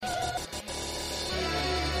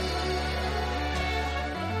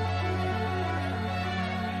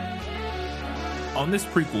On this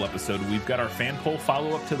prequel episode, we've got our fan poll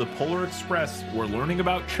follow-up to the Polar Express. We're learning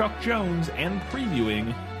about Chuck Jones and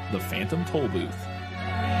previewing the Phantom Toll Booth.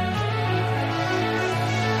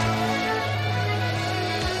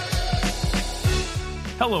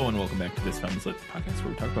 Hello and welcome back to This Film Is Lit, the podcast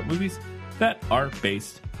where we talk about movies that are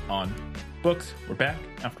based on books. We're back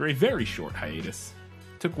after a very short hiatus.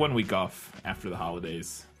 Took 1 week off after the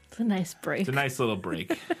holidays. It's a nice break. It's a nice little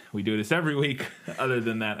break. We do this every week. Other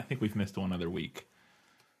than that, I think we've missed one other week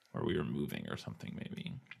where we were moving or something,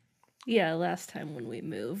 maybe. Yeah, last time when we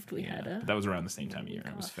moved, we had a... But that was around the same time of year.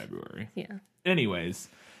 It was February. Yeah. Anyways,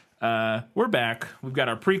 we're back. We've got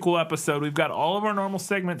our prequel episode. We've got all of our normal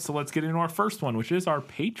segments, so let's get into our first one, which is our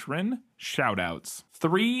patron shout-outs.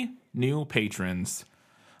 3 new patrons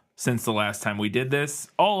since the last time we did this,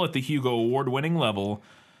 all at the Hugo Award-winning level.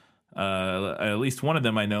 At least one of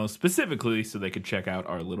them I know specifically so they could check out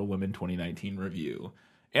our Little Women 2019 review.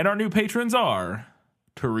 And our new patrons are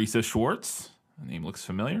Teresa Schwartz, the name looks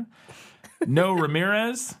familiar, No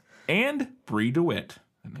Ramirez, and Bree DeWitt.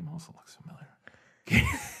 That name also looks familiar.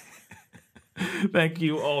 Thank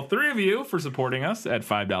you, all 3 of you, for supporting us at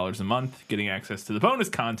 $5 a month, getting access to the bonus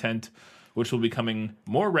content, which will be coming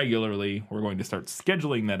more regularly. We're going to start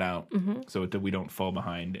scheduling that out so that we don't fall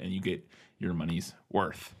behind and you get your money's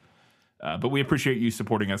worth. But we appreciate you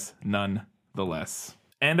supporting us nonetheless.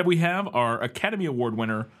 And we have our Academy Award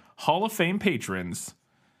winner Hall of Fame patrons,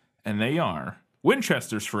 and they are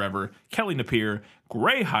Winchester's Forever, Kelly Napier,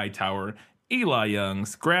 Gray Hightower, Eli Young,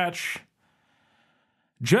 Scratch,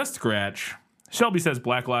 Just Scratch, Shelby Says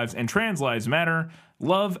Black Lives and Trans Lives Matter,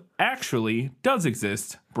 Love Actually Does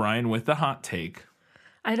Exist, Brian with the Hot Take.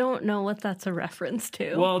 I don't know what that's a reference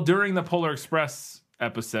to. Well, during the Polar Express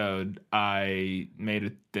episode, I made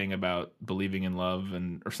a thing about believing in love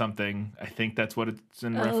or something. I think that's what it's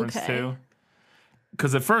in reference to.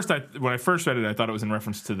 Because at first, when I first read it, I thought it was in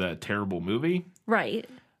reference to the Terrible movie. Right.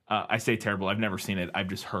 I say terrible. I've never seen it. I've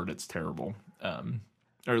just heard it's terrible. Or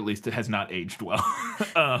at least it has not aged well.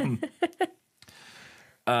 And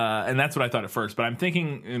that's what I thought at first. But I'm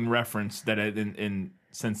thinking in reference that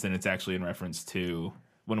since then it's actually in reference to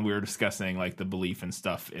when we were discussing like the belief and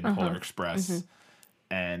stuff in Polar Express.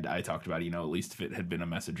 And I talked about, at least if it had been a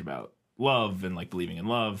message about love and like believing in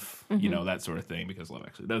love, that sort of thing, because love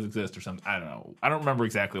actually does exist or something. I don't know. I don't remember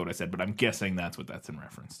exactly what I said, but I'm guessing that's what that's in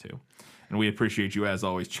reference to. And we appreciate you, as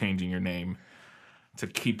always, changing your name to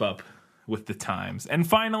keep up with the times. And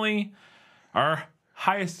finally, our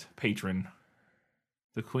highest patron,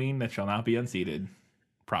 the queen that shall not be unseated.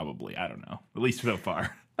 Probably. I don't know. At least so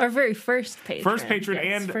far. Our very first patron. First patron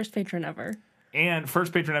yes, and... First patron ever. And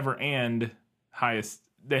first patron ever and highest.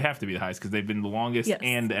 They have to be the highest because they've been the longest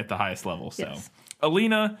and at the highest level. So,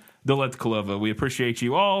 Alina Doletkolova, we appreciate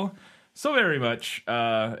you all so very much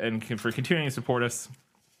and for continuing to support us.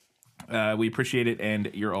 We appreciate it,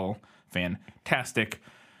 and you're all fantastic.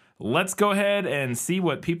 Let's go ahead and see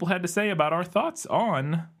what people had to say about our thoughts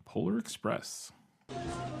on Polar Express.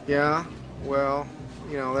 Yeah, well,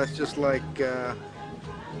 that's just like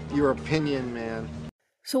your opinion, man.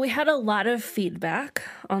 So we had a lot of feedback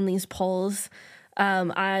on these polls.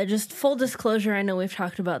 I just full disclosure, I know we've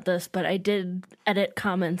talked about this, but I did edit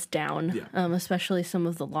comments down, especially some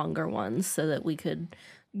of the longer ones, so that we could,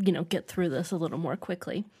 get through this a little more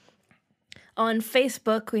quickly. On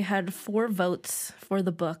Facebook, we had 4 votes for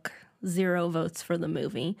the book, 0 votes for the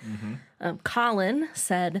movie. Colin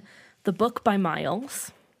said, "The book by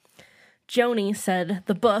Miles." Joni said,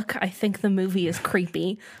 "The book, I think the movie is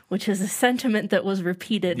creepy," which is a sentiment that was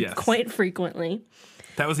repeated quite frequently.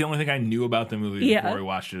 That was the only thing I knew about the movie before we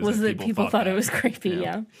watched it. Was that people thought it was creepy,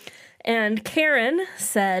 And Karen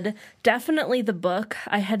said, "Definitely the book.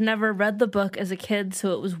 I had never read the book as a kid,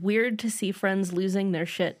 so it was weird to see friends losing their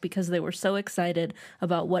shit because they were so excited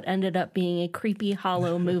about what ended up being a creepy,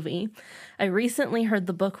 hollow movie. I recently heard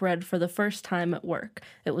the book read for the first time at work.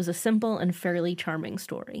 It was a simple and fairly charming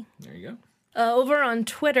story." There you go. Over on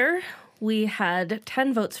Twitter, we had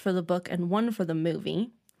 10 votes for the book and 1 for the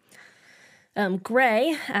movie.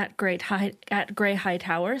 Gray at Gray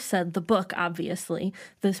Hightower said, "The book, obviously.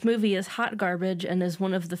 This movie is hot garbage and is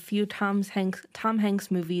one of the few Tom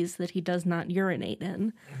Hanks movies that he does not urinate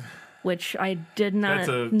in," which I did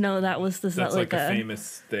not know that was that's like a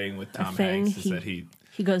famous thing with Tom Hanks is that he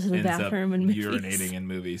goes to the bathroom in movies. Urinating in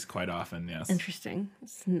movies quite often. Yes, interesting.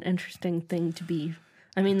 It's an interesting thing to be.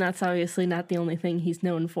 I mean, that's obviously not the only thing he's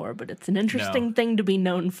known for, but it's an interesting thing to be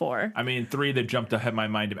known for. I mean, 3 that jumped ahead my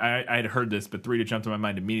mind. I had heard this, but 3 that jumped to my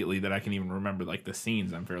mind immediately that I can even remember, like the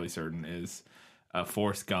scenes. I'm fairly certain is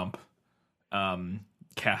Forrest Gump,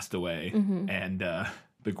 Castaway, and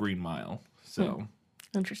The Green Mile. So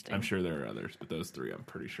Interesting. I'm sure there are others, but those three I'm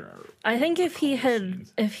pretty sure are. I think if he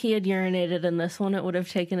had urinated in this one, it would have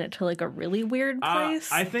taken it to like a really weird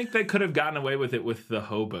place. I think they could have gotten away with it with the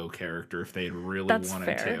hobo character if they had really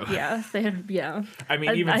wanted to. Yeah, they had. Yeah. I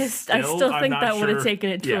mean, I still think that would have taken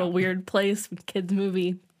it to Yeah. a weird place. Kids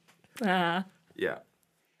movie. Yeah.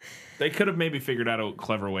 They could have maybe figured out a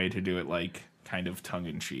clever way to do it, like kind of tongue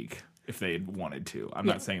in cheek, if they had wanted to. I'm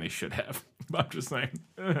not saying they should have. I'm just saying.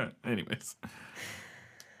 Anyways.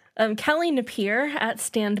 Kelly Napier at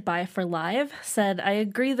Stand By for Live said, I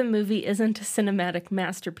agree the movie isn't a cinematic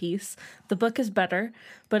masterpiece. The book is better,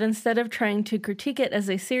 but instead of trying to critique it as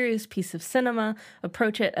a serious piece of cinema,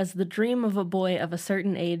 approach it as the dream of a boy of a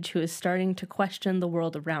certain age who is starting to question the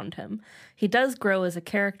world around him. He does grow as a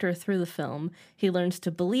character through the film. He learns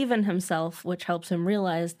to believe in himself, which helps him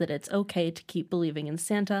realize that it's okay to keep believing in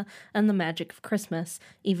Santa and the magic of Christmas,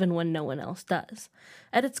 even when no one else does.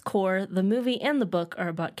 At its core, the movie and the book are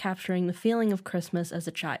about capturing the feeling of Christmas as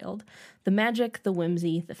a child, the magic, the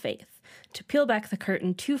whimsy, the faith. To peel back the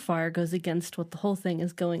curtain too far goes against what the whole thing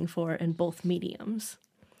is going for in both mediums.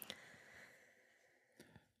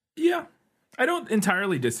 Yeah, I don't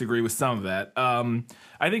entirely disagree with some of that.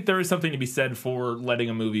 I think there is something to be said for letting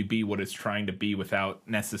a movie be what it's trying to be without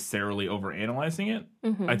necessarily overanalyzing it.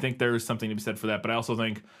 Mm-hmm. I think there is something to be said for that, but I also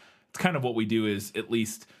think it's kind of what we do is at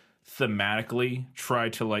least thematically try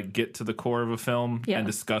to like get to the core of a film and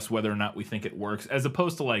discuss whether or not we think it works, as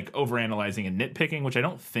opposed to like overanalyzing and nitpicking, which I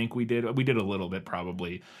don't think we did. We did a little bit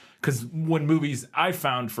probably, because when movies, I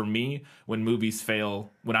found for me, when movies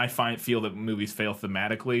fail, when I feel that movies fail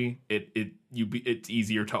thematically, it's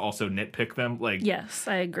easier to also nitpick them. Like, yes,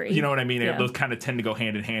 I agree. You know what I mean? Yeah. Those kind of tend to go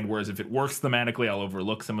hand in hand. Whereas if it works thematically, I'll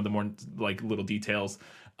overlook some of the more like little details.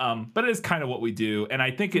 But it is kind of what we do. And I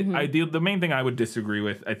think the main thing I would disagree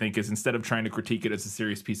with, I think, is instead of trying to critique it as a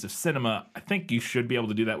serious piece of cinema, I think you should be able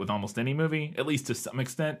to do that with almost any movie, at least to some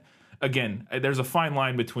extent. Again, there's a fine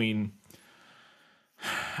line between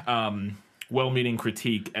well-meaning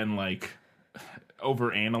critique and like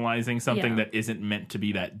over-analyzing something that isn't meant to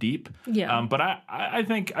be that deep. Yeah. But I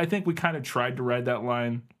think we kind of tried to ride that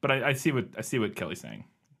line. But I see what Kelly's saying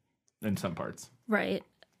in some parts. Right.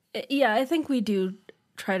 Yeah, I think we do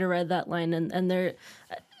try to ride that line, and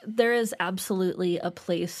there is absolutely a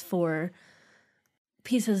place for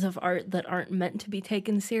pieces of art that aren't meant to be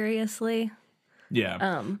taken seriously.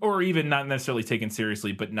 Yeah. Or even not necessarily taken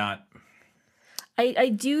seriously, but not. I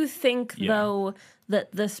do think, though,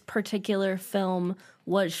 that this particular film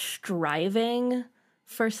was striving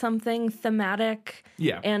for something thematic.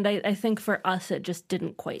 Yeah. And I think for us, it just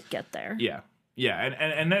didn't quite get there. Yeah. Yeah,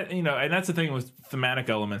 and that, you know, and that's the thing with thematic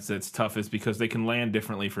elements that's tough, is because they can land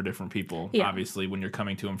differently for different people. Yeah. Obviously, when you're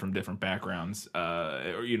coming to them from different backgrounds,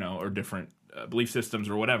 or different belief systems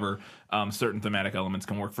or whatever, certain thematic elements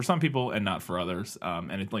can work for some people and not for others.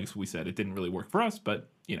 And like we said, it didn't really work for us, but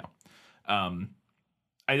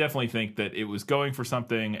I definitely think that it was going for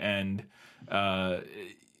something, and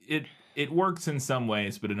it works in some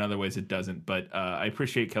ways, but in other ways it doesn't. But I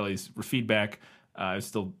appreciate Kelly's feedback. I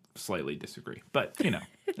still slightly disagree, but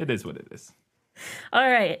it is what it is.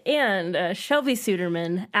 All right, and Shelby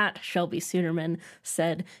Suderman at Shelby Suderman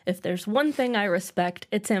said, if there's one thing I respect,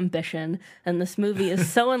 it's ambition, and this movie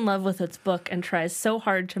is so in love with its book and tries so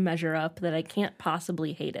hard to measure up that I can't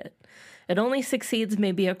possibly hate it. It only succeeds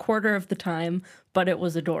maybe a quarter of the time, but it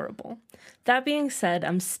was adorable. That being said,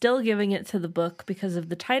 I'm still giving it to the book because of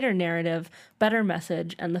the tighter narrative, better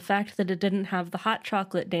message, and the fact that it didn't have the hot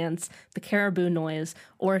chocolate dance, the caribou noise,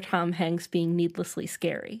 or Tom Hanks being needlessly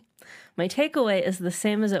scary. My takeaway is the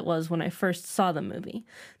same as it was when I first saw the movie.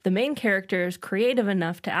 The main character is creative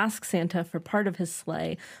enough to ask Santa for part of his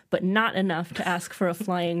sleigh, but not enough to ask for a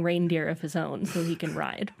flying reindeer of his own so he can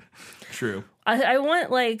ride. True. I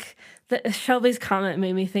want, like, Shelby's comment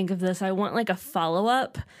made me think of this. I want, like, a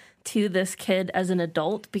follow-up to this kid as an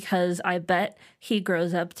adult, because I bet he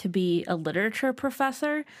grows up to be a literature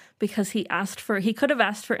professor, because he could have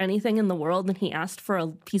asked for anything in the world, and he asked for a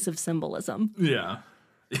piece of symbolism. Yeah.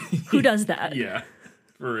 Who does that? Yeah,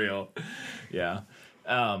 for real. Yeah.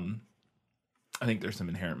 I think there's some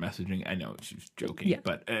inherent messaging. I know she's joking,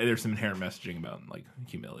 but there's some inherent messaging about like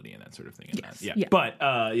humility and that sort of thing. Yes. Yeah. But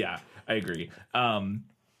I agree.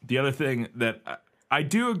 The other thing that I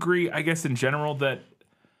do agree, I guess in general, that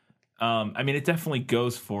I mean, it definitely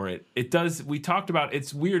goes for it. It does. We talked about,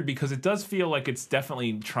 it's weird because it does feel like it's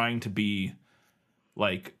definitely trying to be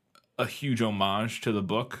like a huge homage to the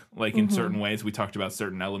book. Like in certain ways, we talked about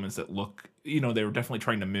certain elements that look, they were definitely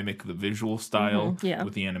trying to mimic the visual style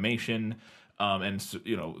with the animation, and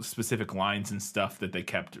specific lines and stuff that they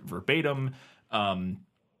kept verbatim.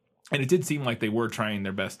 And it did seem like they were trying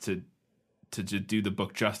their best to do the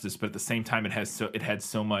book justice, but at the same time, it had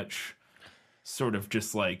so much sort of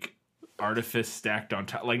just like artifice stacked on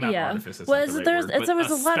top, like not artifice. That's not the right word, but there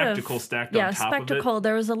was a lot of spectacle stacked on top spectacle. Of it.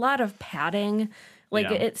 There was a lot of padding.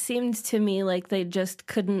 Like it seemed to me like they just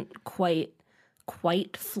couldn't quite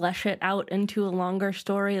flesh it out into a longer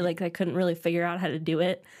story. Like they couldn't really figure out how to do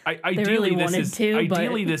it.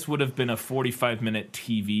 Ideally, this would have been a 45-minute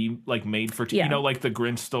TV, like made for TV, you know, like the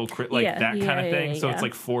Grinch stole that kind of thing. So it's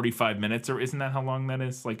like 45 minutes, or isn't that how long that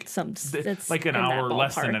is? Like it's like an hour,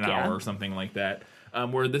 less than an hour, or something like that.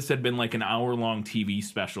 Where this had been like an hour-long TV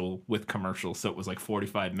special with commercials, so it was like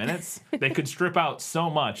 45 minutes. They could strip out so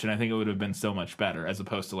much, and I think it would have been so much better, as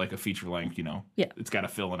opposed to like a feature-length, you know, it's got to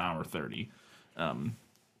fill an hour 30.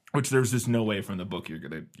 Which there's just no way from the book you're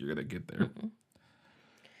gonna get there. Mm-hmm.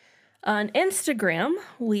 On Instagram,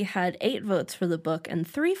 we had 8 votes for the book and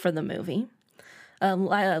 3 for the movie.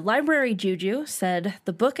 Library Juju said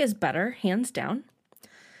the book is better, hands down.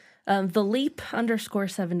 The Leap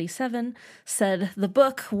 _77 said the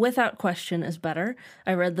book, without question, is better.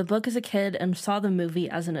 I read the book as a kid and saw the movie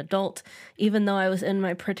as an adult. Even though I was in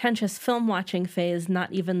my pretentious film watching phase,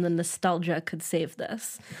 not even the nostalgia could save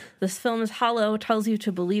this. This film is hollow, tells you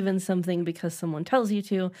to believe in something because someone tells you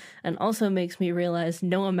to, and also makes me realize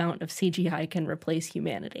no amount of CGI can replace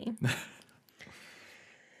humanity.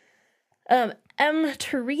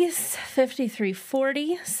 Therese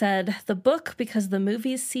 5340 said the book because the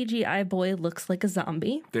movie's CGI boy looks like a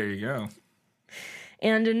zombie. There you go.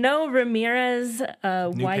 And no Ramirez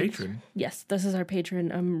new patron. Yes, this is our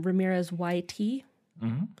patron, Ramirez YT.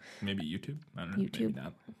 Mm-hmm. Maybe YouTube. I don't know. YouTube. Maybe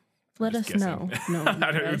not. Let us know. No,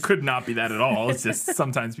 it could not be that at all. It's just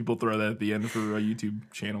sometimes people throw that at the end for a YouTube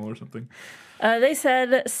channel or something. They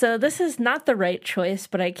said, so this is not the right choice,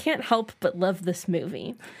 but I can't help but love this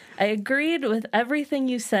movie. I agreed with everything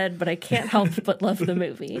you said, but I can't help but love the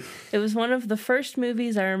movie. It was one of the first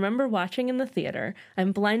movies I remember watching in the theater.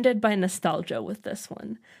 I'm blinded by nostalgia with this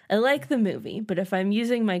one. I like the movie, but if I'm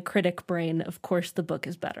using my critic brain, of course the book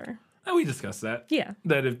is better. Oh, we discussed that. Yeah.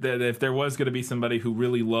 That if there was going to be somebody who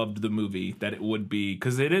really loved the movie, that it would be,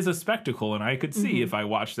 because it is a spectacle, and I could see if I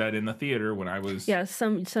watched that in the theater when I was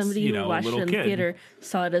somebody who watched it in the theater,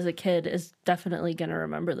 saw it as a kid, is definitely going to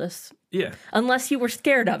remember this. Yeah. Unless you were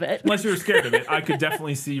scared of it. I could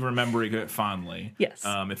definitely see remembering it fondly. Yes.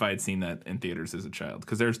 If I had seen that in theaters as a child,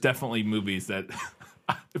 because there's definitely movies that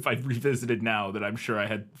if I revisited now that I'm sure I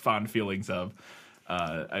had fond feelings of,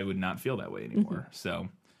 I would not feel that way anymore. So.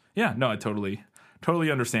 Yeah, no, I totally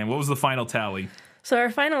understand. What was the final tally? So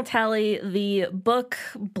our final tally, the book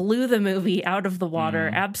blew the movie out of the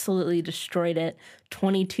water, absolutely destroyed it,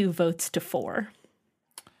 22 votes to 4.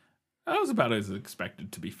 That was about as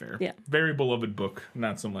expected, to be fair. Yeah. Very beloved book,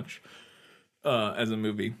 not so much as a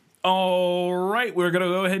movie. All right, we're going to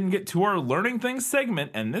go ahead and get to our Learning Things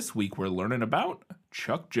segment, and this week we're learning about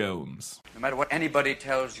Chuck Jones. No matter what anybody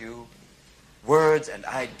tells you, words and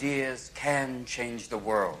ideas can change the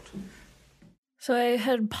world. So I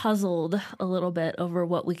had puzzled a little bit over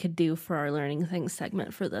what we could do for our Learning Things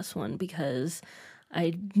segment for this one, because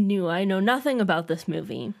I know nothing about this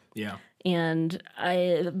movie. Yeah. And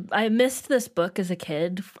I missed this book as a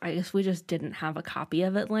kid. I guess we just didn't have a copy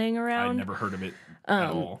of it laying around. I'd never heard of it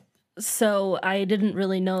at all. So I didn't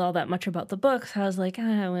really know all that much about the book. So I was like,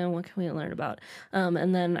 what can we learn about?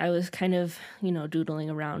 And then I was kind of, doodling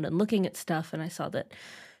around and looking at stuff, and I saw that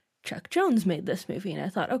Chuck Jones made this movie. And I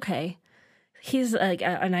thought, okay, he's like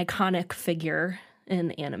an iconic figure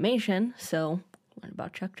in animation. So learn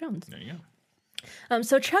about Chuck Jones. There you go.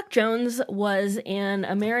 So Chuck Jones was an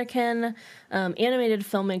American animated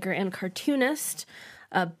filmmaker and cartoonist,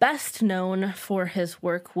 best known for his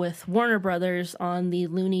work with Warner Brothers on the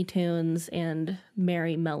Looney Tunes and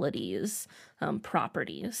Merry Melodies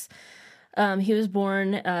properties. He was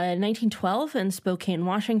born in 1912 in Spokane,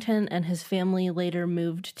 Washington, and his family later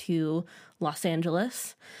moved to Los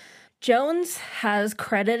Angeles. Jones has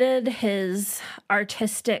credited his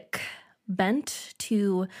artistic bent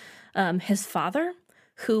to his father,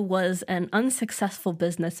 who was an unsuccessful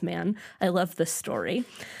businessman. I love this story.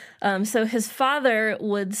 So his father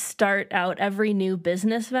would start out every new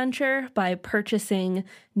business venture by purchasing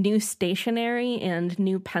new stationery and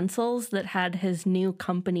new pencils that had his new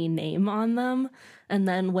company name on them. And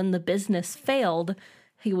then when the business failed,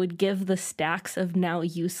 he would give the stacks of now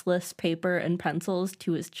useless paper and pencils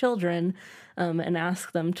to his children and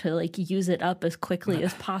ask them to like use it up as quickly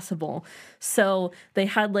as possible. So they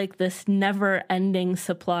had like this never-ending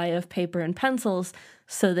supply of paper and pencils,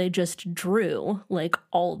 so they just drew like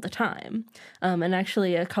all the time. And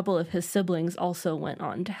actually a couple of his siblings also went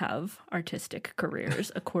on to have artistic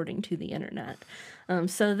careers, according to the internet.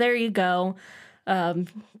 So there you go.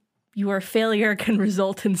 Your failure can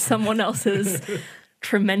result in someone else's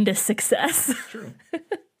tremendous success. True.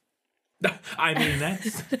 I mean,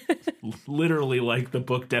 that's literally like the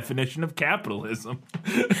book definition of capitalism.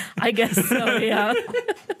 I guess so, yeah.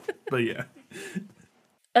 But yeah.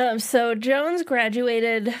 So Jones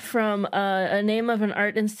graduated from a name of an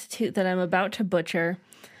art institute that I'm about to butcher.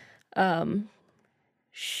 Chouinard?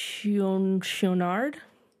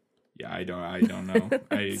 Yeah, I don't know.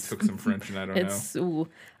 I took some French and I don't know. Ooh,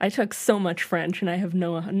 I took so much French and I have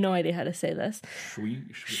no idea how to say this.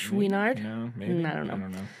 Chouinard? No, maybe. I don't know. I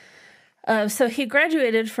don't know. So he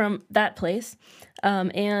graduated from that place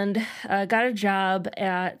and got a job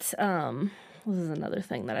at, this is another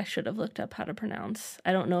thing that I should have looked up how to pronounce.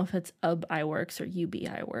 I don't know if it's UB iWorks or UB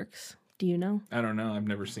iWorks. Do you know? I don't know. I've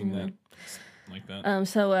never seen that like that.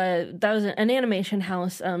 That was an animation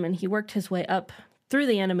house, and he worked his way up through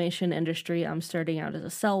the animation industry, starting out as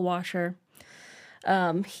a cell washer.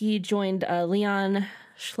 He joined Leon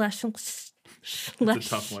That's a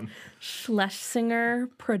tough one. Schlesinger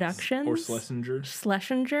Productions. Or Schlesinger.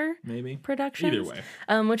 Schlesinger, maybe. Productions. Either way.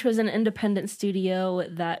 Which was an independent studio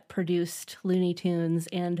that produced Looney Tunes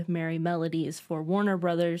and Merry Melodies for Warner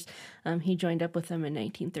Brothers. He joined up with them in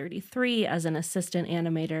 1933 as an assistant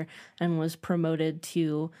animator and was promoted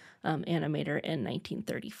to animator in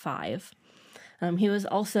 1935. He was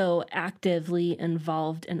also actively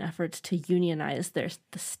involved in efforts to unionize the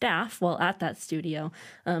staff while at that studio,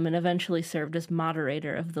 and eventually served as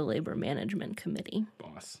moderator of the Labor Management Committee.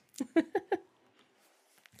 Boss.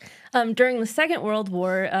 During the Second World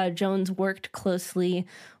War, Jones worked closely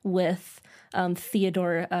with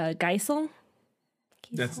Theodore Geisel.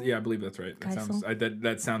 I believe that's right.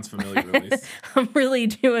 That sounds familiar, at least. I'm really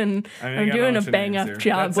doing a bang up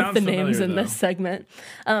job with the names in this segment.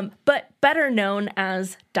 But better known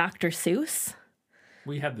as Dr. Seuss.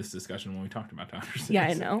 We had this discussion when we talked about Dr. Seuss. Yeah,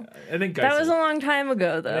 I know. I think Geisel. That was a long time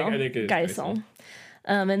ago, though. I think it is Geisel.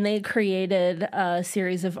 And they created a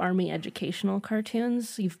series of Army educational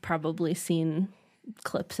cartoons. You've probably seen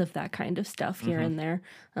clips of that kind of stuff here and there,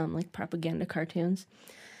 like propaganda cartoons.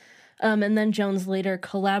 And then Jones later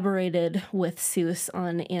collaborated with Seuss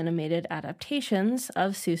on animated adaptations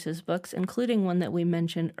of Seuss's books, including one that we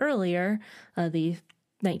mentioned earlier, the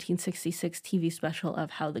 1966 TV special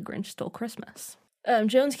of How the Grinch Stole Christmas.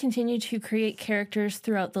 Jones continued to create characters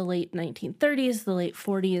throughout the late 1930s, the late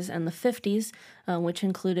 40s, and the 50s, which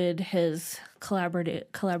included his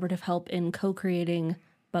collaborative help in co-creating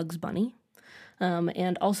Bugs Bunny.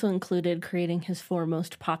 And also included creating his four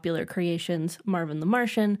most popular creations, Marvin the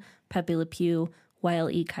Martian, Pepe Le Pew, Wile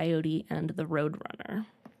E. Coyote, and the Roadrunner.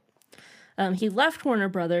 He left Warner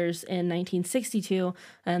Brothers in 1962,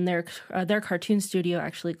 and their cartoon studio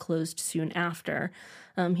actually closed soon after.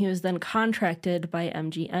 He was then contracted by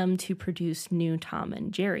MGM to produce new Tom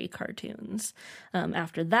and Jerry cartoons.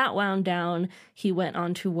 After that wound down, he went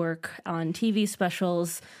on to work on TV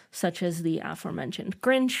specials such as the aforementioned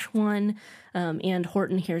Grinch one and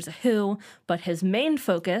Horton Hears a Who, but his main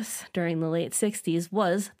focus during the late 60s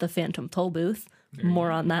was the Phantom Toll Booth. More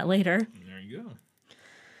on that later. There you go.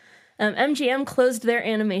 MGM closed their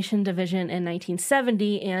animation division in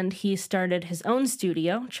 1970, and he started his own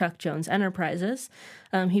studio, Chuck Jones Enterprises.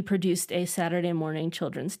 He produced a Saturday morning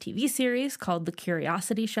children's TV series called The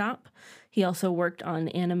Curiosity Shop. He also worked on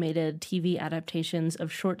animated TV adaptations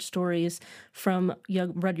of short stories from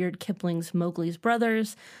Rudyard Kipling's Mowgli's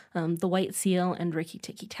Brothers, The White Seal, and Rikki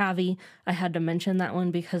Tikki Tavi. I had to mention that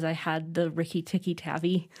one because I had the Rikki Tikki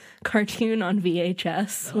Tavi cartoon on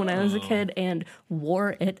VHS when I was a kid and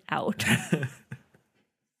wore it out.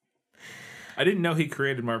 I didn't know he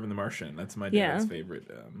created Marvin the Martian. That's my dad's favorite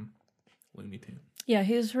Looney Tune. Yeah,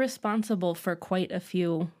 he was responsible for quite a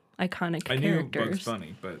few iconic characters. I knew Bugs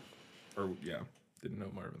Bunny, didn't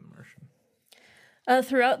know Marvin the Martian.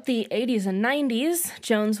 Throughout the 80s and 90s,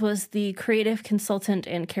 Jones was the creative consultant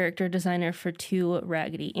and character designer for two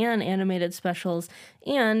Raggedy Ann animated specials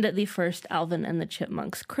and the first Alvin and the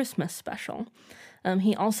Chipmunks Christmas special.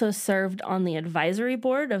 He also served on the advisory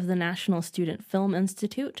board of the National Student Film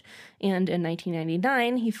Institute, and in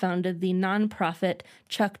 1999, he founded the nonprofit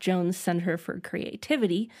Chuck Jones Center for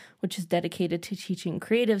Creativity, which is dedicated to teaching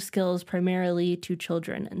creative skills primarily to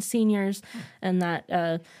children and seniors, and that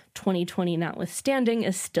 2020 notwithstanding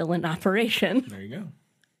is still in operation. There you go.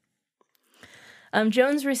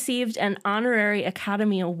 Jones received an honorary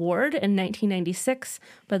Academy Award in 1996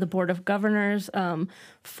 by the Board of Governors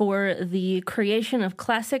for the creation of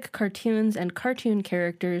classic cartoons and cartoon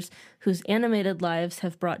characters whose animated lives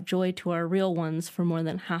have brought joy to our real ones for more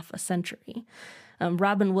than half a century.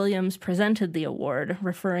 Robin Williams presented the award,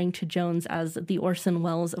 referring to Jones as the Orson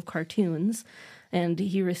Welles of cartoons, and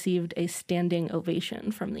he received a standing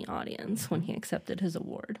ovation from the audience when he accepted his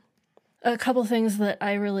award. A couple things that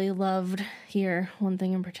I really loved here, one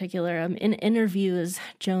thing in particular. In interviews,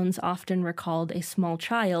 Jones often recalled a small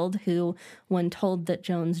child who, when told that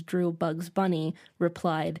Jones drew Bugs Bunny,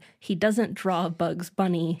 replied, "He doesn't draw Bugs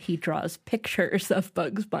Bunny, he draws pictures of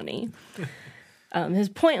Bugs Bunny." His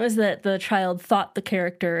point was that the child thought the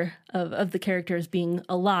character of the characters being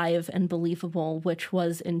alive and believable, which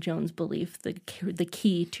was, in Jones' belief, the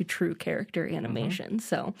key to true character animation.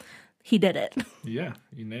 So he did it. Yeah,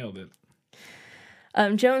 you nailed it.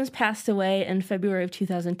 Jones passed away in February of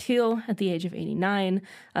 2002 at the age of 89.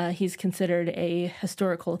 He's considered a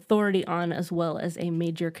historical authority on, as well as a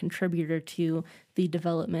major contributor to, the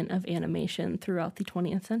development of animation throughout the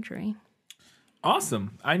 20th century.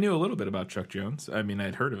 Awesome. I knew a little bit about Chuck Jones. I mean,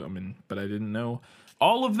 I'd heard of him, but I didn't know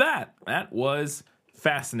all of that. That was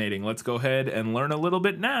fascinating. Let's go ahead and learn a little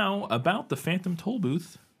bit now about the Phantom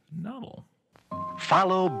Tollbooth novel.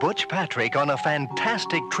 Follow Butch Patrick on a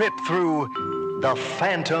fantastic trip through the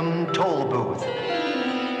Phantom Tollbooth,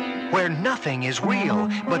 where nothing is real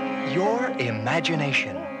but your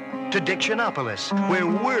imagination. To Dictionopolis, where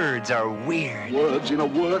words are weird. Words in a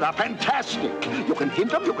word are fantastic. You can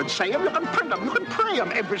hint them, you can say them, you can print them, you can pray them,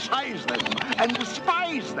 emphasize them, and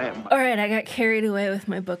despise them. All right, I got carried away with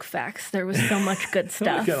my book facts. There was so much good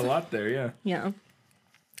stuff. We got a lot there, yeah. Yeah.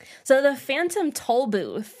 So the Phantom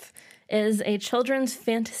Tollbooth is a children's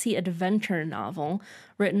fantasy adventure novel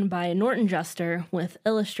written by Norton Juster with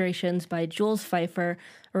illustrations by Jules Feiffer,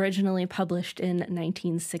 originally published in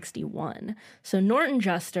 1961. So Norton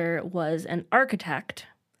Juster was an architect,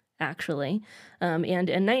 actually, and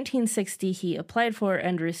in 1960 he applied for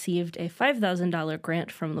and received a $5,000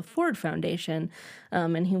 grant from the Ford Foundation,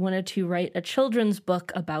 and he wanted to write a children's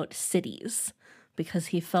book about cities because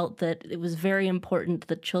he felt that it was very important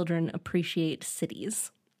that children appreciate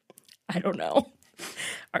cities. I don't know,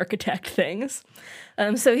 architect things.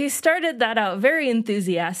 So he started that out very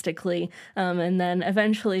enthusiastically, and then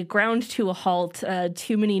eventually ground to a halt.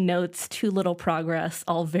 Too many notes, too little progress,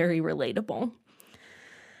 all very relatable.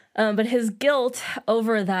 But his guilt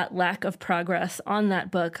over that lack of progress on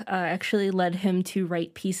that book actually led him to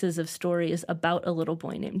write pieces of stories about a little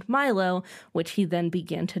boy named Milo, which he then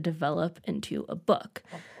began to develop into a book.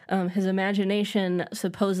 His imagination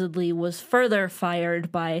supposedly was further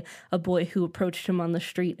fired by a boy who approached him on the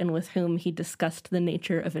street and with whom he discussed the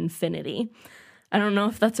nature of infinity. I don't know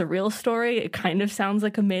if that's a real story. It kind of sounds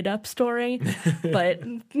like a made-up story, but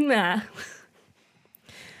nah.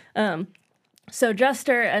 So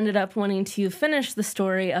Juster ended up wanting to finish the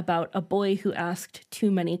story about a boy who asked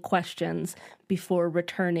too many questions before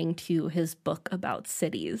returning to his book about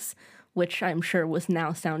cities, which I'm sure was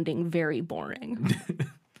now sounding very boring.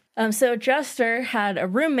 So Juster had a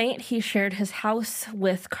roommate. He shared his house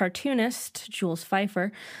with cartoonist Jules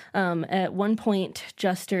Feiffer. At one point,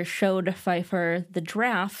 Juster showed Feiffer the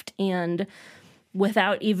draft, and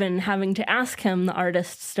without even having to ask him, the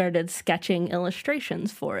artist started sketching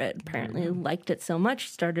illustrations for it. Apparently liked it so much, he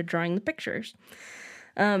started drawing the pictures.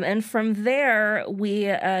 And from there, we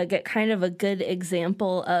get kind of a good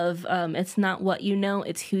example of it's not what you know,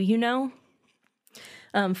 it's who you know.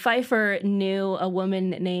 Feiffer knew a woman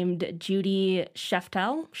named Judy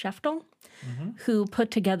Sheftel, who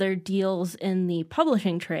put together deals in the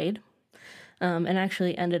publishing trade, and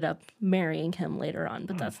actually ended up marrying him later on,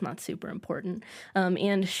 but that's not super important.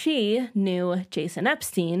 And she knew Jason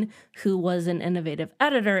Epstein, who was an innovative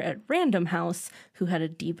editor at Random House, who had a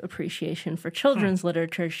deep appreciation for children's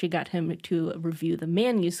literature. She got him to review the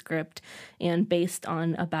manuscript, and based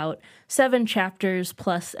on about 7 chapters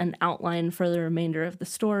plus an outline for the remainder of the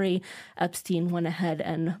story, Epstein went ahead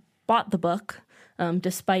and bought the book,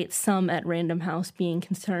 despite some at Random House being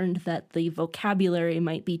concerned that the vocabulary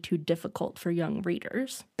might be too difficult for young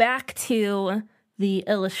readers. Back to the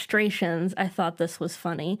illustrations, I thought this was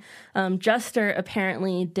funny. Juster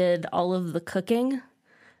apparently did all of the cooking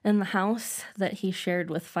in the house that he shared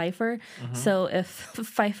with Pfeiffer. So if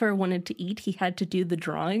Pfeiffer wanted to eat, he had to do the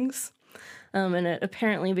drawings. And it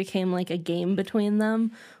apparently became like a game between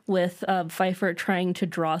them, with Pfeiffer trying to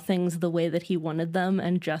draw things the way that he wanted them,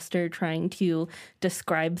 and Juster trying to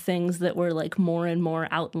describe things that were like more and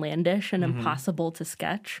more outlandish and impossible to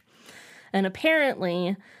sketch. And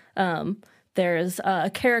apparently, there's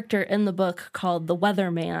a character in the book called the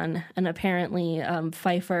Weatherman, and apparently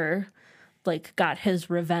Pfeiffer like got his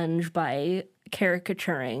revenge by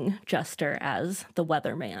caricaturing Juster as the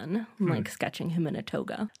Weatherman, like sketching him in a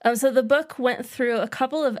toga. So the book went through a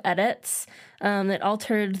couple of edits that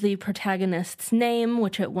altered the protagonist's name,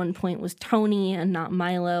 which at one point was Tony and not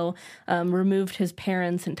Milo, removed his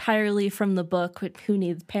parents entirely from the book, who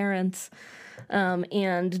needs parents,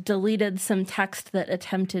 and deleted some text that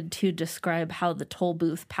attempted to describe how the toll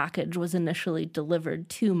booth package was initially delivered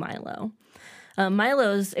to Milo.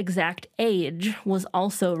 Milo's exact age was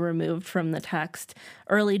also removed from the text.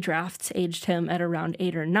 Early drafts aged him at around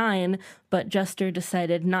 8 or 9, but Juster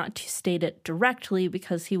decided not to state it directly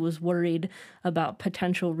because he was worried about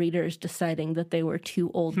potential readers deciding that they were too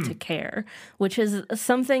old to care, which is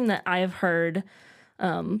something that I've heard,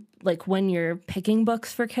 like when you're picking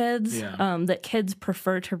books for kids, that kids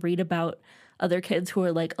prefer to read about other kids who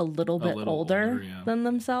are like a little bit older than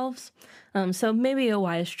themselves. So maybe a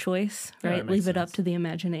wise choice, right? Leave it up to the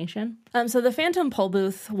imagination. So the Phantom Toll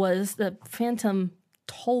Booth was the Phantom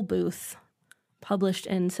Toll Booth, published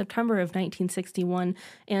in September of 1961,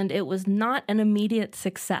 and it was not an immediate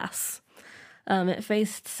success. It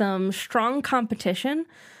faced some strong competition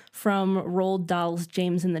from Roald Dahl's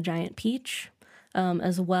James and the Giant Peach,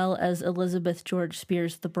 as well as Elizabeth George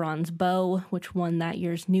Spears' The Bronze Bow, which won that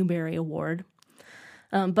year's Newbery Award.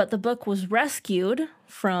 But the book was rescued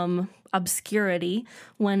from obscurity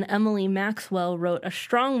when Emily Maxwell wrote a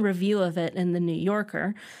strong review of it in The New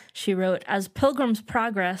Yorker. She wrote, "As Pilgrim's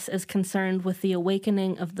Progress is concerned with the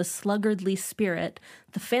awakening of the sluggardly spirit,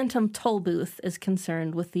 the Phantom Toll Booth is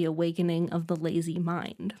concerned with the awakening of the lazy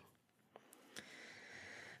mind."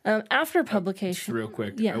 After publication... Real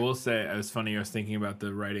quick, I will say, it was funny, I was thinking about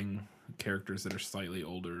the writing characters that are slightly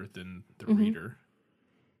older than the reader.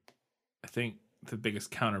 I think the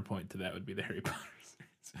biggest counterpoint to that would be the Harry Potter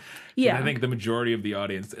series. Yeah. I think the majority of the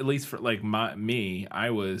audience, at least for like me, I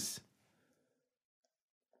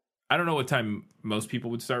don't know what time most people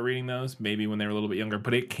would start reading those, maybe when they were a little bit younger,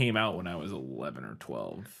 but it came out when I was 11 or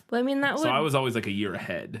 12. Well, I mean, So I was always like a year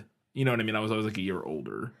ahead. You know what I mean? I was always like a year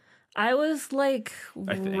older. I was like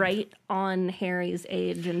right on Harry's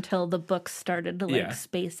age until the books started to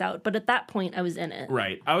space out. But at that point, I was in it.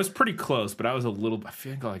 Right. I was pretty close, but I feel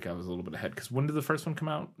like I was a little bit ahead. Because when did the first one come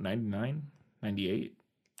out? 99? 98?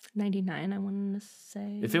 99, I wanted to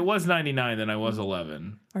say. If it was 99, then I was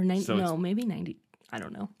 11. Or 90, so no, maybe 90. I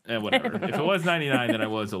don't know. Whatever. If it was 99, then I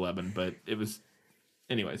was 11. But it was...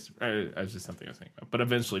 Anyways, it was just something I was thinking about. But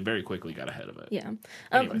eventually, very quickly got ahead of it. Yeah.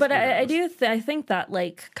 But I think that,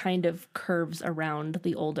 like, kind of curves around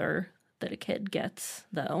the older that a kid gets,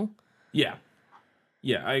 though. Yeah.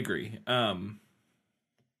 Yeah, I agree. I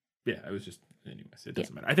was just... Anyways, it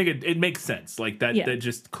doesn't matter. I think it makes sense. Like, that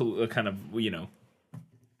just kind of,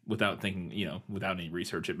 without thinking, without any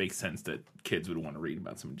research, it makes sense that kids would want to read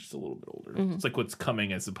about something just a little bit older. Mm-hmm. It's like what's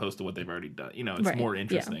coming as opposed to what they've already done. It's more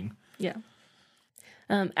interesting. Yeah.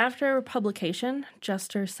 After publication,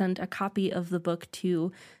 Juster sent a copy of the book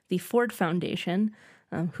to the Ford Foundation,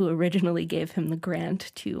 who originally gave him the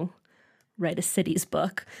grant to write a cities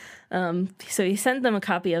book. So he sent them a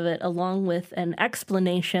copy of it along with an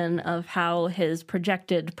explanation of how his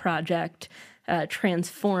projected project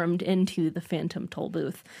transformed into the Phantom Toll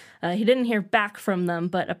Booth. He didn't hear back from them,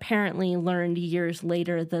 but apparently learned years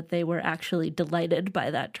later that they were actually delighted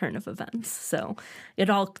by that turn of events. So it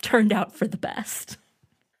all turned out for the best.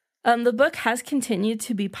 The book has continued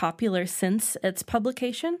to be popular since its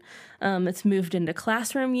publication. It's moved into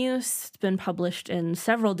classroom use. It's been published in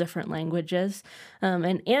several different languages.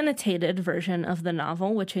 An annotated version of the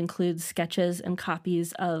novel, which includes sketches and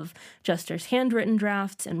copies of Juster's handwritten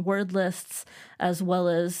drafts and word lists, as well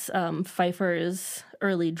as Pfeiffer's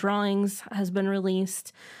early drawings, has been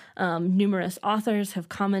released. Numerous authors have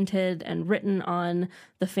commented and written on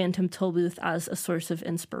the Phantom Toll Booth as a source of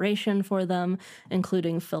inspiration for them,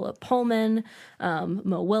 including Philip Pullman,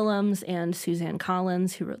 Mo Willems, and Suzanne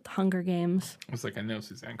Collins, who wrote The Hunger Games. I was like, I know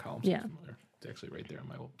Suzanne Collins. Yeah. It's actually right there on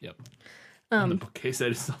my... Yep. On the bookcase,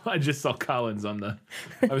 I just saw Collins on the...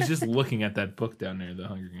 I was just looking at that book down there, The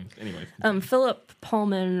Hunger Games. Anyway. Philip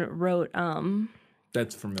Pullman wrote...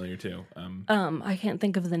 That's familiar too. I can't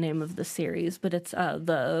think of the name of the series, but it's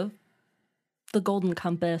the Golden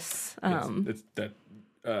Compass. It's that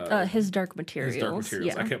His Dark Materials. His Dark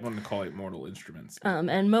Materials. Yeah. I kept wanting to call it Mortal Instruments.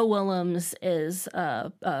 And Mo Willems is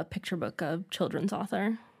a picture book children's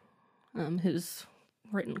author who's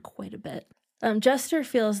written quite a bit. Jester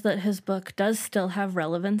feels that his book does still have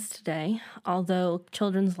relevance today, although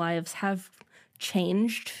children's lives have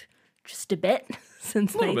changed just a bit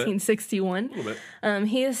since 1961. A little bit.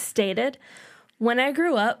 He has stated, "When I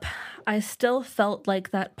grew up, I still felt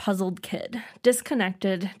like that puzzled kid,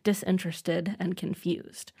 disconnected, disinterested, and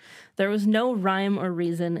confused. There was no rhyme or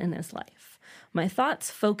reason in his life. My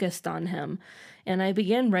thoughts focused on him, and I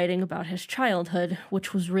began writing about his childhood,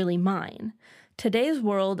 which was really mine. Today's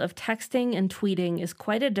world of texting and tweeting is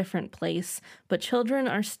quite a different place, but children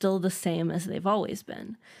are still the same as they've always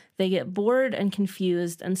been. They get bored and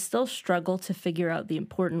confused and still struggle to figure out the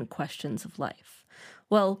important questions of life.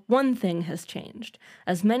 Well, one thing has changed.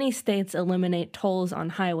 As many states eliminate tolls on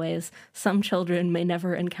highways, some children may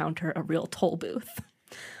never encounter a real toll booth.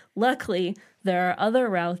 Luckily, there are other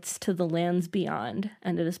routes to the lands beyond,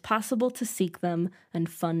 and it is possible to seek them and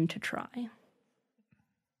fun to try."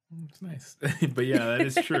 It's nice. But yeah, that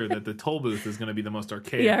is true that the toll booth is going to be the most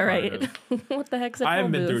archaic Yeah, part right. of- What the heck's a toll I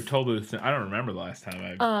haven't been through a booth? toll booth. I don't remember the last time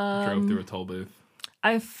I drove through a toll booth.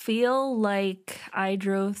 I feel like I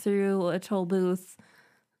drove through a toll booth.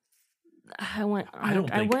 I don't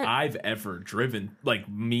think I've ever driven,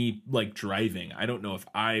 driving. I don't know if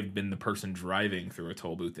I've been the person driving through a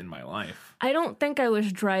toll booth in my life. I don't think I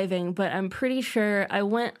was driving, but I'm pretty sure I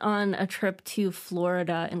went on a trip to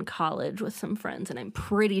Florida in college with some friends, and I'm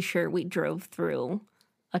pretty sure we drove through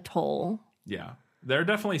a toll. Yeah. There are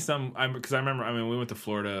definitely some, because I remember, we went to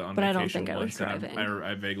Florida on But I vacation don't think I was once, and driving.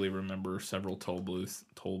 I vaguely remember several toll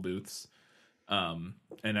booths.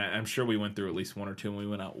 And I'm sure we went through at least one or two when we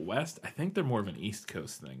went out west. I think they're more of an East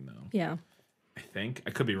Coast thing, though. Yeah. I think.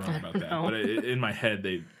 I could be wrong about that. know. But in my head,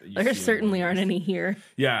 There certainly aren't any here.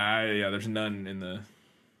 Yeah, there's none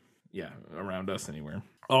around us anywhere.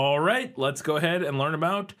 All right, let's go ahead and learn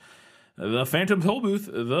about The Phantom Toll Booth,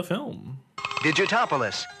 the film.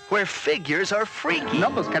 Digitopolis, where figures are freaky.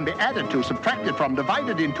 Numbers can be added to, subtracted from,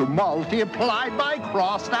 divided into, multiplied by,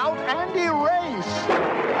 crossed out, and erased.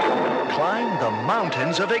 Climb the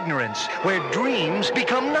mountains of ignorance, where dreams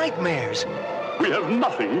become nightmares. We have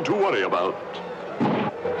nothing to worry about.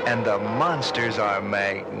 And the monsters are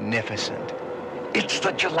magnificent. It's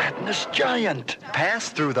the gelatinous giant. Pass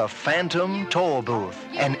through the Phantom Toll Booth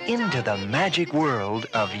and into the magic world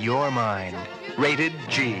of your mind. Rated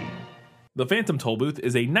G. The Phantom Toll Booth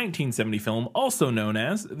is a 1970 film also known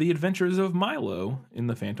as The Adventures of Milo in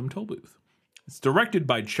the Phantom Toll Booth. It's directed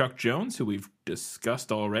by Chuck Jones, who we've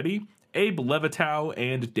discussed already, Abe Levitow,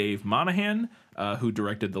 and Dave Monahan, who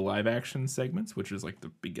directed the live-action segments, which is like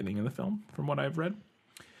the beginning of the film, from what I've read.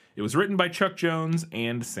 It was written by Chuck Jones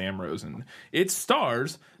and Sam Rosen. It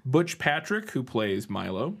stars Butch Patrick, who plays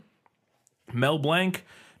Milo, Mel Blanc,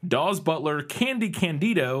 Dawes Butler, Candy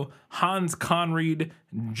Candido, Hans Conried,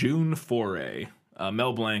 June Foray.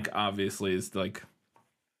 Mel Blanc obviously is like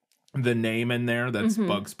the name in there. That's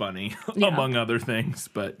Bugs Bunny, among other things.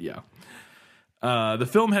 But yeah. The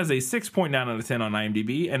film has a 6.9 out of 10 on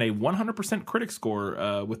IMDb and a 100% critic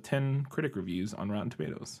score with 10 critic reviews on Rotten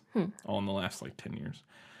Tomatoes, all in the last 10 years.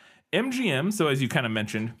 MGM, so as you kind of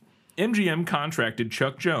mentioned, MGM contracted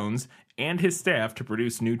Chuck Jones and his staff to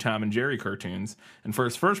produce new Tom and Jerry cartoons. And for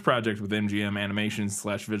his first project with MGM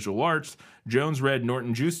Animations/Visual Arts, Jones read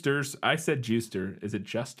Norton Juster's. I said Juster. Is it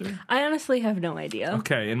Juster? I honestly have no idea.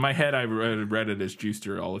 Okay, in my head I read it as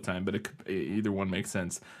Juster all the time, but either one makes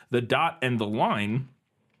sense. The Dot and the Line,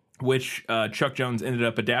 which Chuck Jones ended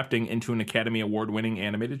up adapting into an Academy Award-winning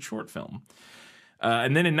animated short film.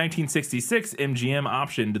 And then in 1966, MGM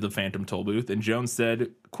optioned the Phantom Toll Booth, and Jones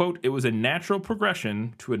said, quote, "It was a natural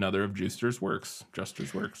progression to another of Juster's works.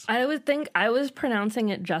 I would think I was pronouncing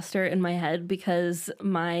it Juster in my head because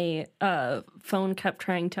my phone kept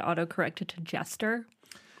trying to autocorrect it to Jester.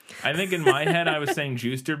 I think in my head I was saying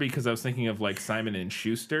Juster because I was thinking of Simon and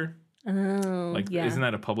Schuster. Oh, yeah. Isn't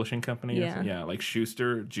that a publishing company? Yeah. Like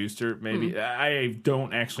Schuster, Juster, maybe. I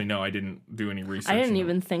don't actually know. I didn't do any research. I didn't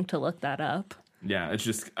even think to look that up. Yeah, it's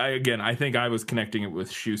just, I think I was connecting it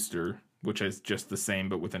with Schuster, which is just the same,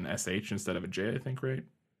 but with an SH instead of a J, I think, right?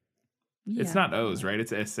 Yeah. It's not O's, right?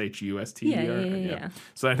 It's SHUSTER. Yeah.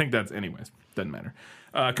 So I think that's, anyways, doesn't matter.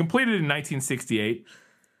 Completed in 1968.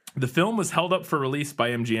 The film was held up for release by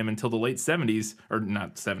MGM until the late 70s, or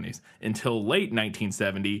not 70s, until late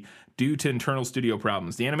 1970 due to internal studio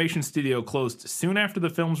problems. The animation studio closed soon after the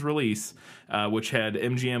film's release, which had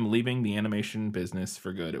MGM leaving the animation business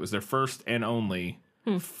for good. It was their first and only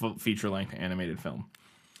feature-length animated film.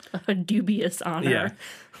 A dubious honor.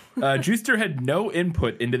 Yeah. Juster had no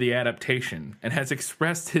input into the adaptation and has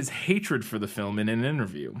expressed his hatred for the film in an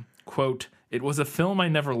interview. Quote, "It was a film I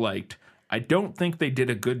never liked. I don't think they did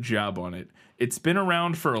a good job on it. It's been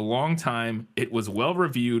around for a long time. It was well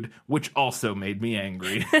reviewed, which also made me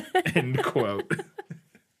angry." End quote.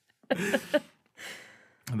 I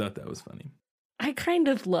thought that was funny. I kind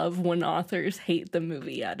of love when authors hate the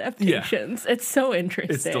movie adaptations. Yeah. It's so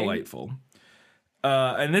interesting. It's delightful.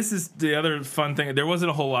 And this is the other fun thing. There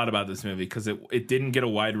wasn't a whole lot about this movie because it didn't get a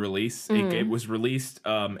wide release. It was released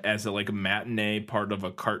as a matinee part of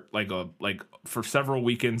a for several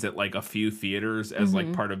weekends at a few theaters as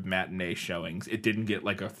part of matinee showings. It didn't get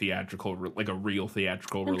a real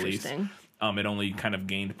theatrical release. It only kind of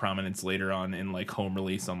gained prominence later on in home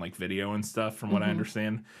release on video and stuff, from what I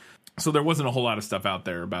understand. So there wasn't a whole lot of stuff out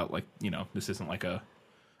there about this isn't like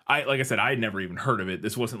I said, I had never even heard of it.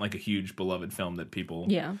 This wasn't a huge beloved film that people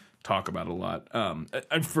talk about a lot.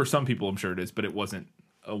 For some people, I'm sure it is, but it wasn't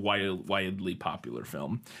a widely popular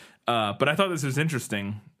film. But I thought this was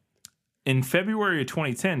interesting. In February of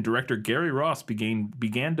 2010, director Gary Ross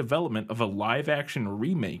began development of a live-action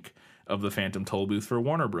remake of The Phantom Tollbooth for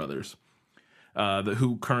Warner Brothers,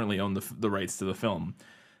 who currently own the rights to the film.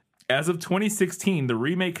 As of 2016, the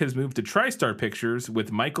remake has moved to TriStar Pictures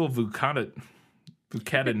with Michael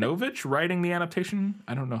Vukadinovich writing the adaptation.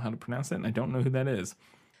 I don't know how to pronounce that, and I don't know who that is.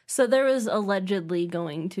 So there was allegedly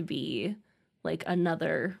going to be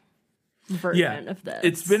another version of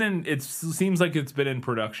this. It seems like it's been in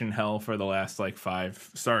production hell for the last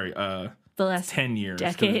the last 10 years.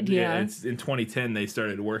 Decade, yeah. It's in 2010 they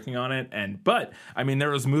started working on it, but there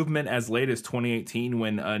was movement as late as 2018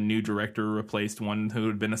 when a new director replaced one who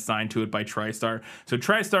had been assigned to it by TriStar. So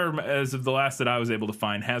TriStar, as of the last that I was able to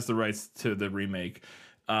find, has the rights to the remake,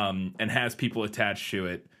 and has people attached to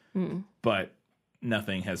it, but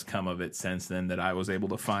nothing has come of it since then that I was able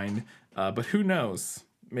to find. But who knows?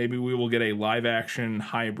 Maybe we will get a live-action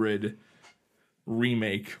hybrid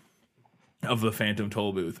remake of The Phantom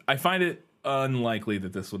Tollbooth. I find it unlikely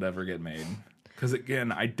that this would ever get made. Because,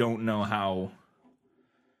 again, I don't know how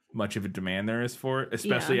much of a demand there is for it,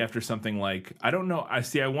 especially after something I don't know. I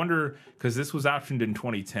wonder, because this was optioned in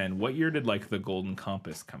 2010. What year did, The Golden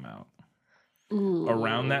Compass come out? Ooh,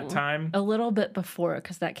 around that time? A little bit before,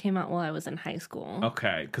 because that came out while I was in high school.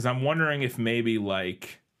 Okay, because I'm wondering if maybe,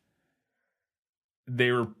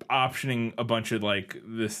 they were optioning a bunch of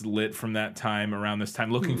this lit from that time around this time,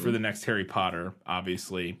 looking for the next Harry Potter,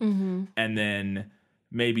 obviously, and then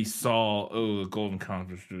maybe saw the Golden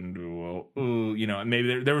Compass didn't do well. And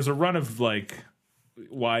maybe there was a run of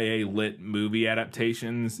YA lit movie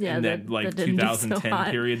adaptations in that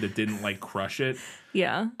 2010 period that didn't crush it.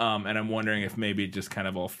 Yeah. And I'm wondering if maybe it just kind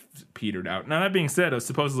of all petered out. Now that being said,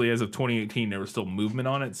 supposedly as of 2018 there was still movement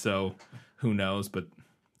on it, so who knows? But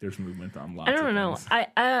there's movement on lots of things. I don't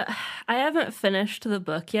know. I haven't finished the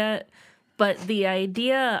book yet, but the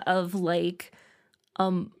idea of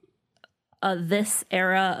this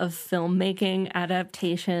era of filmmaking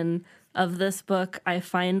adaptation of this book, I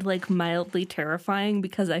find mildly terrifying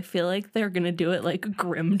because I feel like they're gonna do it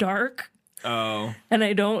grimdark. Oh. And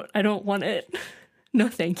I don't want it. No,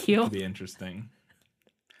 thank you. It'll be interesting.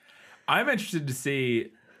 I'm interested to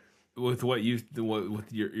see with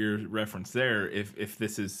with your reference there, if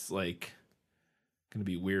this is gonna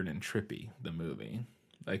be weird and trippy, the movie,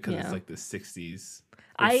 because it's the 60s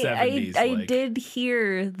or 70s. I did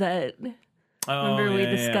hear that. Remember we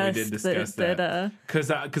discussed that.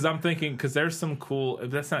 Because I'm thinking, because there's some cool.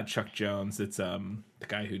 That's not Chuck Jones. It's the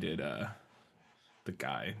guy who did the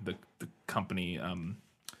company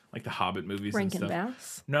the Hobbit movies Rankin and stuff.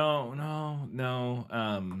 Bass? No.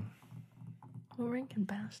 Well, Rankin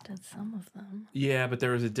Bass did some of them. Yeah, but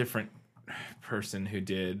there was a different person who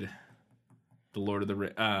did the Lord of the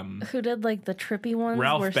Rings. Who did the trippy ones?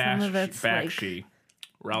 Ralph Bakshi.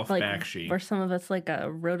 Ralph Bakshi. Where some of it's a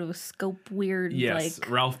rotoscope weird. Yes,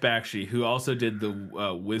 Ralph Bakshi, who also did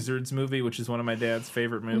the Wizards movie, which is one of my dad's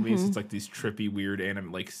favorite movies. It's these trippy, weird,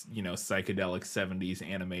 psychedelic 70s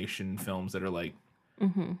animation films that are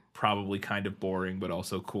probably kind of boring, but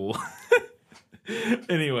also cool.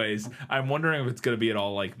 Anyways, I'm wondering if it's going to be at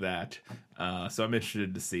all like that. So I'm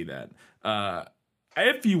interested to see that.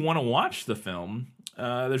 If you want to watch the film,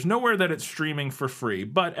 there's nowhere that it's streaming for free.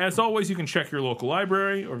 But as always, you can check your local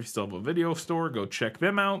library, or if you still have a video store, go check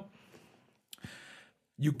them out.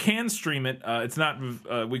 You can stream it. It's not.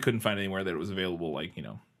 We couldn't find anywhere that it was available, as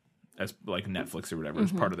Netflix or whatever,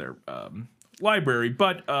 as part of their library.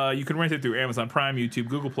 But you can rent it through Amazon Prime, YouTube,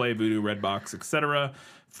 Google Play, Vudu, Redbox, etc.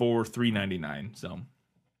 for $3.99. So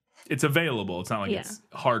it's available. It's not like it's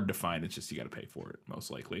hard to find. It's just you got to pay for it, most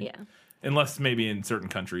likely. Yeah. Unless maybe in certain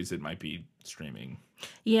countries it might be streaming.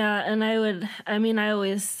 Yeah, and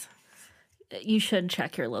you should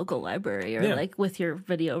check your local library or like with your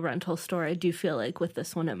video rental store. I do feel like with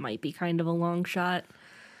this one it might be kind of a long shot.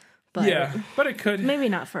 But but it could. Maybe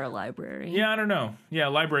not for a library. Yeah, I don't know. Yeah,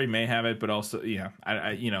 library may have it, but also,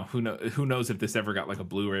 I who knows if this ever got like a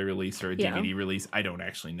Blu-ray release or a DVD release? I don't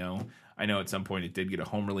actually know. I know at some point it did get a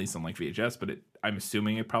home release on like VHS, but I'm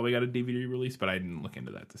assuming it probably got a DVD release, but I didn't look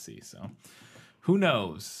into that to see. So, who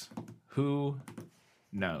knows? Who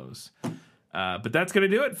knows? But that's going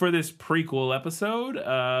to do it for this prequel episode.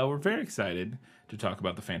 We're very excited to talk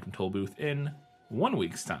about the Phantom Tollbooth in 1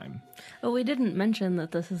 week's time. Oh, we didn't mention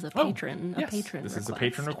that this is a patron. This is a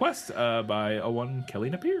patron request by a one Kelly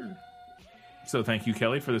Napier. So thank you,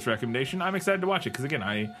 Kelly, for this recommendation. I'm excited to watch it because, again,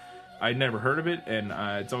 I'd never heard of it, and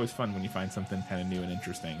it's always fun when you find something kind of new and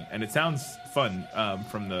interesting. And it sounds fun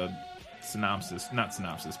from the synopsis, not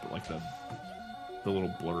synopsis, but like the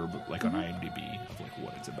little blurb, like on IMDb of like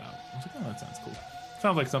what it's about. I was like, oh, that sounds cool.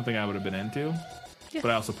 Sounds like something I would have been into. Yeah.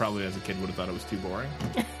 But I also probably as a kid would have thought it was too boring.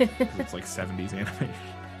 It's like 70s animation.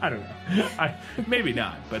 I don't know. Maybe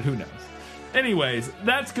not, but who knows. Anyways,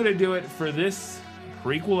 that's going to do it for this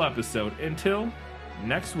prequel episode. Until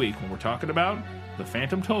next week when we're talking about the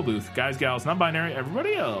Phantom Tollbooth. Guys, gals, non-binary,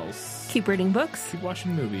 everybody else. Keep reading books. Keep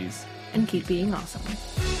watching movies. And keep being awesome.